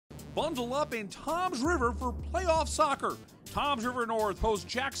bundle up in Toms River for playoff soccer. Toms River North hosts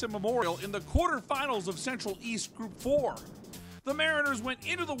Jackson Memorial in the quarterfinals of Central East Group 4. The Mariners went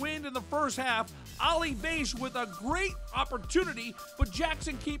into the wind in the first half. Ali Beish with a great opportunity, but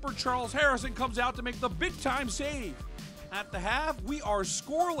Jackson keeper Charles Harrison comes out to make the big-time save. At the half, we are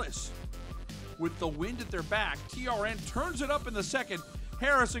scoreless. With the wind at their back, TRN turns it up in the second.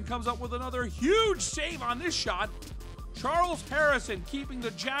 Harrison comes up with another huge save on this shot. Charles Harrison keeping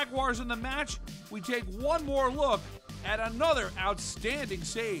the Jaguars in the match. We take one more look at another outstanding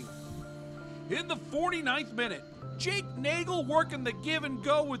save. In the 49th minute, Jake Nagle working the give and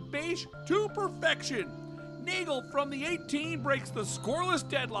go with Beish to perfection. Nagle from the 18 breaks the scoreless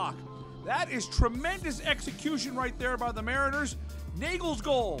deadlock. That is tremendous execution right there by the Mariners. Nagle's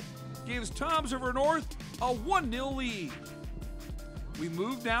goal gives Toms River North a 1-0 lead. We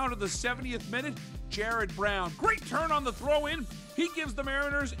move now to the 70th minute. Jared Brown, great turn on the throw-in. He gives the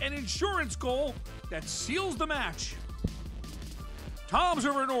Mariners an insurance goal that seals the match. Toms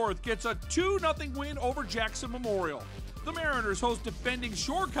River North gets a 2-0 win over Jackson Memorial. The Mariners host defending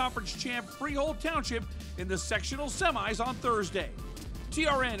Shore Conference champ Freehold Township in the sectional semis on Thursday.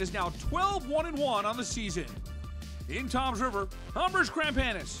 TRN is now 12-1-1 on the season. In Toms River, I'm Bruce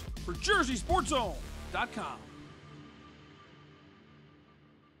Crampanis for JerseySportsZone.com.